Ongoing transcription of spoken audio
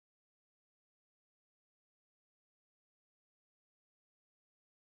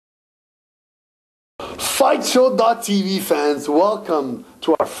FightShow.tv fans, welcome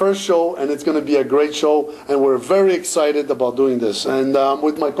to our first show, and it's going to be a great show, and we're very excited about doing this. And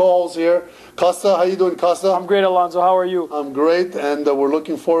with my co-host here, Costa. How you doing, Costa? I'm great, Alonso. How are you? I'm great, and we're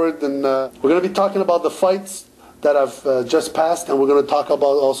looking forward, and we're going to be talking about the fights that have just passed, and we're going to talk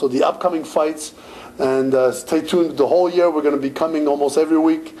about also the upcoming fights. And stay tuned the whole year. We're going to be coming almost every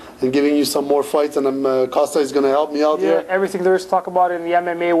week and giving you some more fights. And Costa is going to help me out here. Everything there is to talk about in the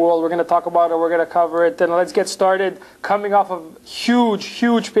MMA world, we're going to talk about it. We're going to cover it. And let's get started. Coming off of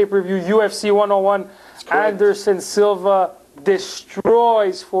huge pay-per-view, UFC 101, Anderson Silva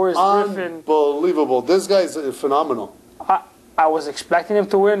destroys Forrest Griffin. Unbelievable. This guy is phenomenal. I was expecting him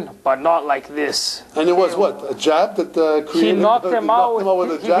to win, but not like this. And it was what? A jab that created? He knocked him out with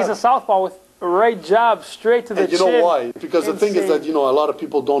a jab. He's a southball with right jab straight to the chin. And you know why? Because the thing is that, you know, a lot of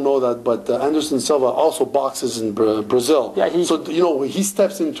people don't know that, but Anderson Silva also boxes in Brazil. Yeah, so, you know, he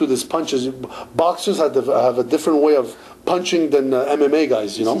steps into these punches. Boxers have a different way of punching than MMA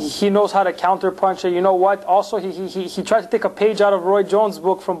guys, you know? He knows how to counter punch. And you know what? Also, he tried to take a page out of Roy Jones'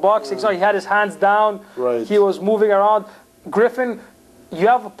 book from boxing. So he had his hands down. Right. He was moving around. Griffin, you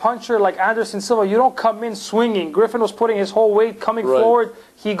have a puncher like Anderson Silva, you don't come in swinging. Griffin was putting his whole weight coming forward.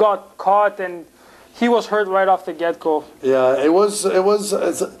 He got caught and he was hurt right off the get-go. Yeah, it's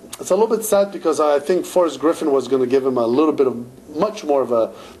a little bit sad because I think Forrest Griffin was going to give him a little bit of much more of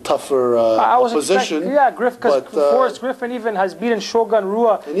a tougher opposition. Because Forrest Griffin even has beaten Shogun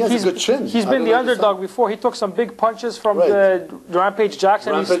Rua. And he has a good chin. He's been the underdog before. He took some big punches from the Rampage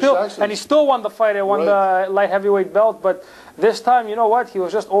Jackson. And he still won the fight and won the light heavyweight belt. But this time, you know what? He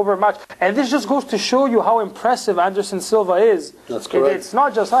was just overmatched. And this just goes to show you how impressive Anderson Silva is. That's correct. It's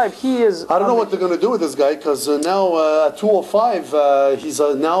not just hype. He is. I don't know what they're going to do with this guy because now at 205, he's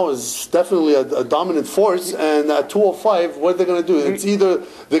now is definitely a dominant force. And at 205, what are they going to do? It's either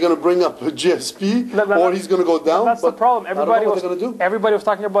they're going to bring up a GSP or he's going to go down. That's the problem. Everybody was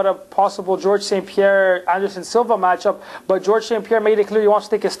talking about a possible George St-Pierre Anderson Silva matchup, but George St-Pierre made it clear he wants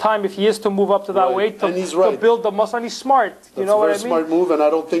to take his time if he is to move up to that weight to build the muscle. And he's smart. You know what I mean? That's a very smart move, and I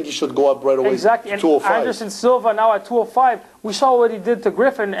don't think he should go up right away. Exactly. And 205. Anderson Silva now at 205, we saw what he did to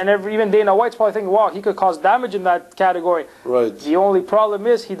Griffin, and even Dana White's probably thinking, wow, he could cause damage in that category. Right. The only problem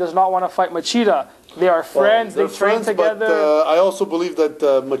is he does not want to fight Machida. They are friends. They train together. But I also believe that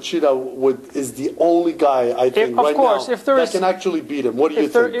Machida is the only guy I think right now that can actually beat him. What do you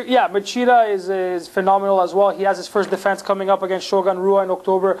think? Yeah, Machida is phenomenal as well. He has his first defense coming up against Shogun Rua in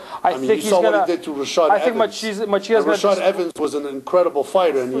October. I think you saw what he did to Rashad Evans. I think Machida's Rashad Evans was an incredible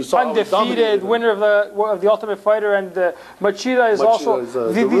fighter, and you saw undefeated winner of the Ultimate Fighter, and Machida is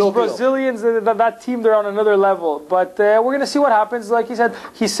also these Brazilians. That team, they're on another level. But we're gonna see what happens. Like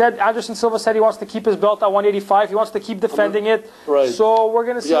he said Anderson Silva said he wants to keep his belt at 185. He wants to keep defending it. Right. So we're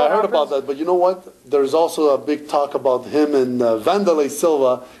going to see what happens. I heard about that. But you know what? There's also a big talk about him and Wanderlei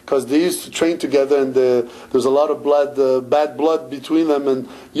Silva because they used to train together and there's a lot of bad blood between them. And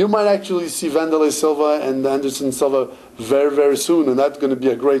you might actually see Wanderlei Silva and Anderson Silva very soon. And that's going to be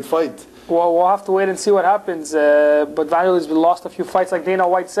a great fight. Well, we'll have to wait and see what happens. But Wanderlei's lost a few fights, like Dana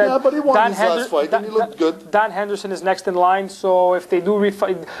White said. Yeah, but he won his last fight, and he looked good. Dan Henderson is next in line, so if they do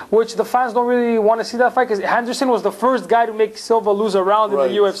refight, which the fans don't really want to see that fight, because Henderson was the first guy to make Silva lose a round in the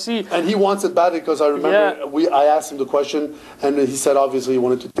UFC. And he wants it badly, because I remember I asked him the question, and he said obviously he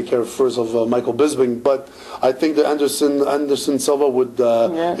wanted to take care first of Michael Bisping, but I think that Anderson Silva would,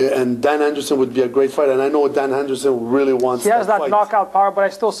 and Dan Henderson would be a great fight, and I know Dan Henderson really wants that fight. He has that knockout power, but I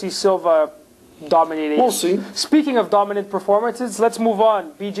still see Silva dominating. We'll see. Speaking of dominant performances, let's move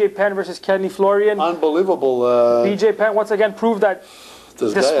on. BJ Penn versus Kenny Florian. Unbelievable. BJ Penn once again proved that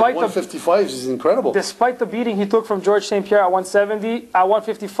despite 155 is incredible. Despite the beating he took from George St-Pierre at 170, at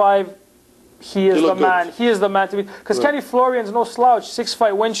 155 he is the man. He is the man to beat. Because Kenny Florian's no slouch.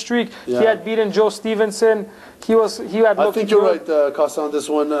 6-fight win streak. Yeah. He had beaten Joe Stevenson. I think you're right, Costa, on this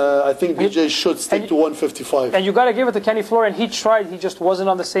one. I think BJ should stick to 155. And you got to give it to Kenny Florian. He tried. He just wasn't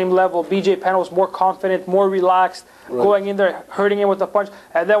on the same level. BJ Penn was more confident, more relaxed, going in there, hurting him with the punch.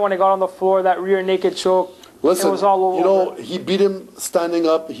 And then when he got on the floor, that rear naked choke. Listen, it was all over. You know, he beat him standing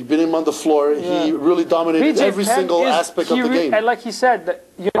up. He beat him on the floor. Yeah. He really dominated every single aspect of the game. And like he said,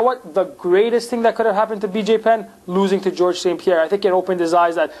 you know what? The greatest thing that could have happened to BJ Penn, losing to George St-Pierre. I think it opened his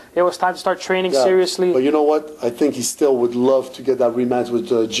eyes that it was time to start training seriously. But you know what? I think he still would love to get that rematch with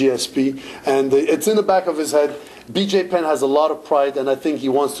GSP. And it's in the back of his head. BJ Penn has a lot of pride, and I think he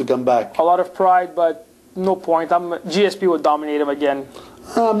wants to come back. A lot of pride, but no point. GSP would dominate him again.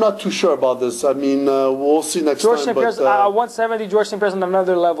 I'm not too sure about this. I mean, we'll see next George time. St-Pierre's, 170, George St-Pierre's on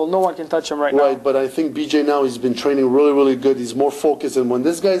another level. No one can touch him right now. Right, but I think BJ now, he's been training really, really good. He's more focused. And when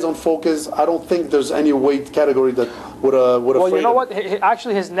this guy's on focus, I don't think there's any weight category that would Well, you know him. what?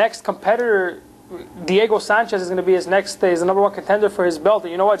 Actually, his next competitor, Diego Sanchez, is going to be his next. He's the #1 contender for his belt.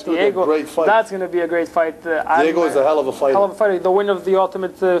 And you know what, Diego? Great fight. That's going to be a great fight. Diego is a hell of a fighter. Hell of a fighter. The winner of the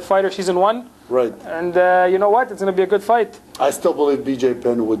Ultimate Fighter Season 1. Right. And you know what? It's going to be a good fight. I still believe BJ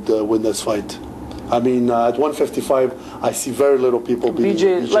Penn would win this fight. I mean, at 155, I see very little people beating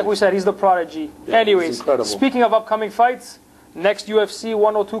BJ. Like we said, he's the prodigy. Yeah, anyways, speaking of upcoming fights, next UFC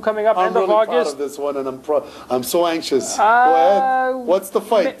 102 coming up end of August. I'm really proud of this one, and I'm so anxious. Go ahead. What's the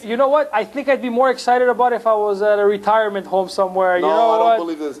fight? You know what? I think I'd be more excited about if I was at a retirement home somewhere. No, you know I don't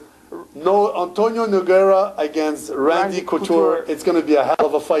believe this. No, Antonio Nogueira against Randy Couture. It's going to be a hell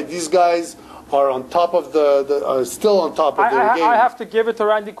of a fight. These guys are on top of still on top of their game. I have to give it to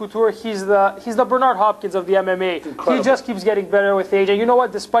Randy Couture. He's the Bernard Hopkins of the MMA. Incredible. He just keeps getting better with age. And you know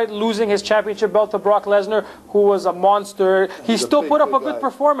what? Despite losing his championship belt to Brock Lesnar, who was a monster, he still put up a good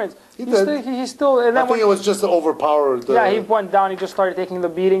performance. He did. He still. And then I think it was just overpowered. Yeah, he went down. He just started taking the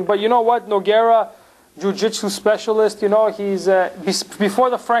beating. But you know what? Nogueira, jiu-jitsu specialist, you know, he's before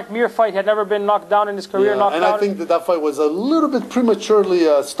the Frank Mir fight, he had never been knocked down in his career. Yeah, and I think that fight was a little bit prematurely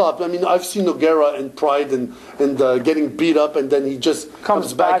stopped. I mean, I've seen Nogueira in Pride and getting beat up, and then he just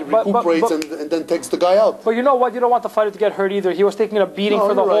comes back, recuperates, and then takes the guy out. But you know what? You don't want the fighter to get hurt either. He was taking a beating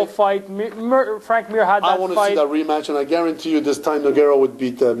for the whole fight. Frank Mir had that fight. I want to see that rematch, and I guarantee you this time Nogueira would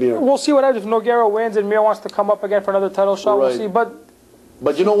beat Mir. We'll see what happens if Nogueira wins and Mir wants to come up again for another title shot. We'll see.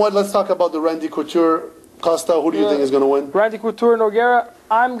 But you know what? Let's talk about the Randy Couture Costa. Who do you think is going to win? Randy Couture, Nogueira.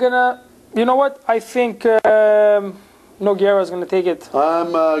 I'm going to... You know what? I think Nogueira is going to take it.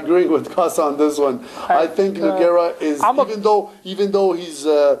 I'm agreeing with Costa on this one. I think Nogueira is... Even though he's...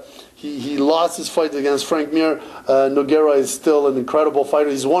 He lost his fight against Frank Mir. Nogueira is still an incredible fighter.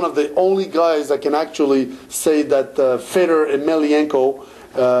 He's one of the only guys that can actually say that Fedor Emelianenko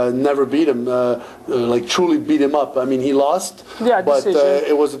never beat him, like truly beat him up. I mean, he lost, but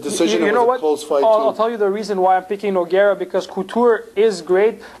it was a decision. It was a close fight. I'll tell you the reason why I'm picking Nogueira, because Couture is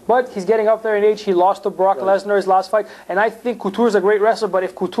great, but he's getting up there in age. He lost to Brock Lesnar his last fight, and I think Couture is a great wrestler, but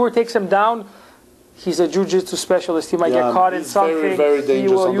if Couture takes him down, he's a jiu-jitsu specialist. He might get caught in something. Very, very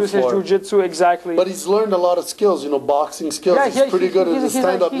dangerous. He will use his jiu-jitsu, exactly. But he's learned a lot of skills, you know, boxing skills. Yeah, he's pretty good at the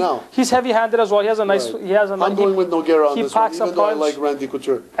stand-up now. He's heavy-handed as well. He has a nice... I'm going with Nogueira on this one, even though I like Randy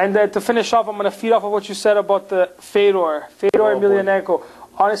Couture. And to finish off, I'm going to feed off of what you said about the Fedor Emelianenko.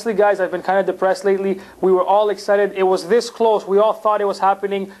 Honestly, guys, I've been kind of depressed lately. We were all excited. It was this close. We all thought it was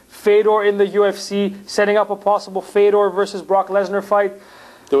happening. Fedor in the UFC, setting up a possible Fedor versus Brock Lesnar fight.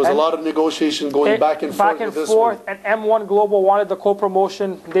 There was a lot of negotiation going back and forth. And M1 Global wanted the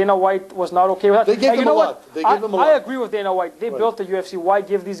co-promotion. Dana White was not okay with that. They gave them a lot. I agree with Dana White. They built the UFC. Why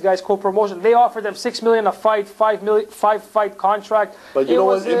give these guys co-promotion? They offered them $6 million a fight, five-fight contract. But you know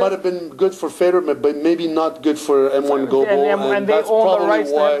what? It might have been good for Fedor, but maybe not good for M1 Global. And they own the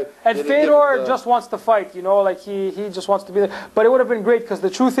rights to him. And Fedor just wants to fight. You know, like he just wants to be there. But it would have been great, because the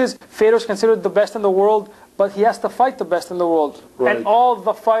truth is, Fedor's considered the best in the world. But he has to fight the best in the world. Right. And all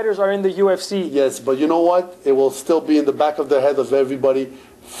the fighters are in the UFC. Yes, but you know what? It will still be in the back of the head of everybody.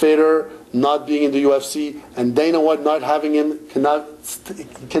 Fedor not being in the UFC, and Dana White not having him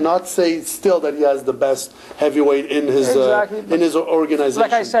cannot say still that he has the best heavyweight in his organization.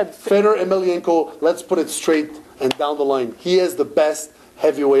 Like I said, Fedor Emelianenko, let's put it straight and down the line. He is the best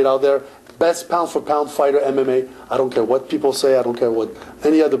heavyweight out there. Best pound-for-pound fighter, MMA. I don't care what people say. I don't care what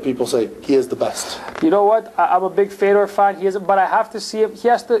any other people say. He is the best. You know what? I'm a big Fedor fan. But I have to see him. He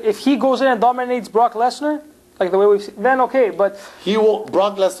has to. If he goes in and dominates Brock Lesnar, like the way we've seen, then okay. But he will.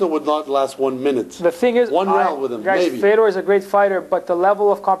 Brock Lesnar would not last 1 minute. The thing is, one round with him. Guys, maybe. Fedor is a great fighter, but the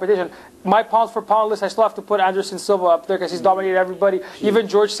level of competition. My pound-for-pound list, I still have to put Anderson Silva up there because he's dominated everybody. Even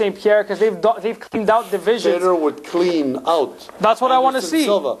George St-Pierre, because they've cleaned out divisions. Fedor would clean out. That's what I want to see.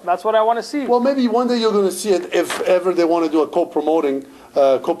 That's what I want to see. Well, maybe one day you're going to see it if ever they want to do a co-promotion.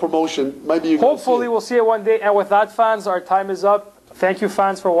 Maybe hopefully we'll see it one day. And with that, fans, our time is up. Thank you,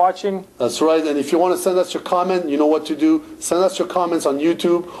 fans, for watching. That's right. And if you want to send us your comment, you know what to do. Send us your comments on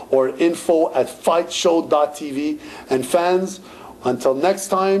YouTube or info@fightshow.tv. And fans, until next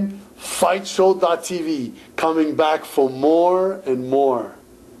time, FightShow.tv, coming back for more and more.